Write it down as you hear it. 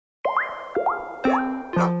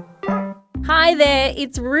Hi there,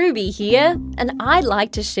 it's Ruby here, and I'd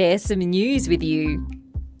like to share some news with you.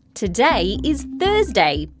 Today is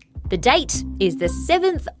Thursday. The date is the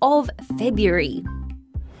 7th of February.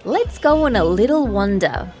 Let's go on a little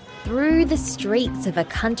wander through the streets of a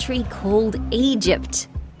country called Egypt.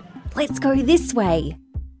 Let's go this way,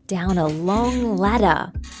 down a long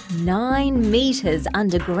ladder, 9 meters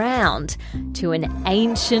underground, to an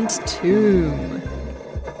ancient tomb.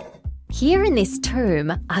 Here in this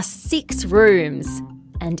tomb are 6 rooms,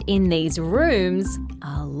 and in these rooms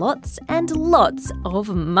are lots and lots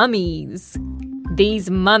of mummies.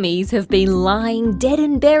 These mummies have been lying dead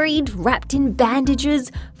and buried, wrapped in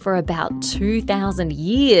bandages, for about 2,000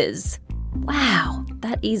 years. Wow,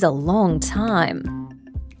 that is a long time.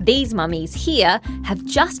 These mummies here have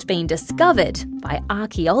just been discovered by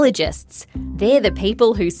archaeologists. They're the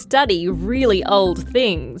people who study really old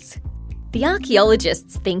things. The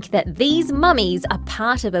archaeologists think that these mummies are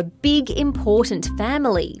part of a big, important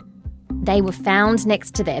family. They were found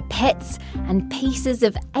next to their pets and pieces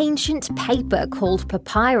of ancient paper called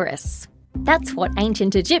papyrus. That's what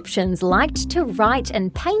ancient Egyptians liked to write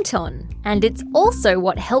and paint on. And it's also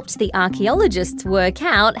what helped the archaeologists work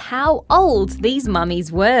out how old these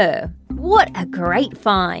mummies were. What a great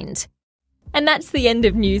find! And that's the end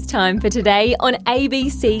of news time for today on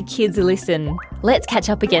ABC Kids Listen. Let's catch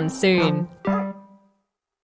up again soon.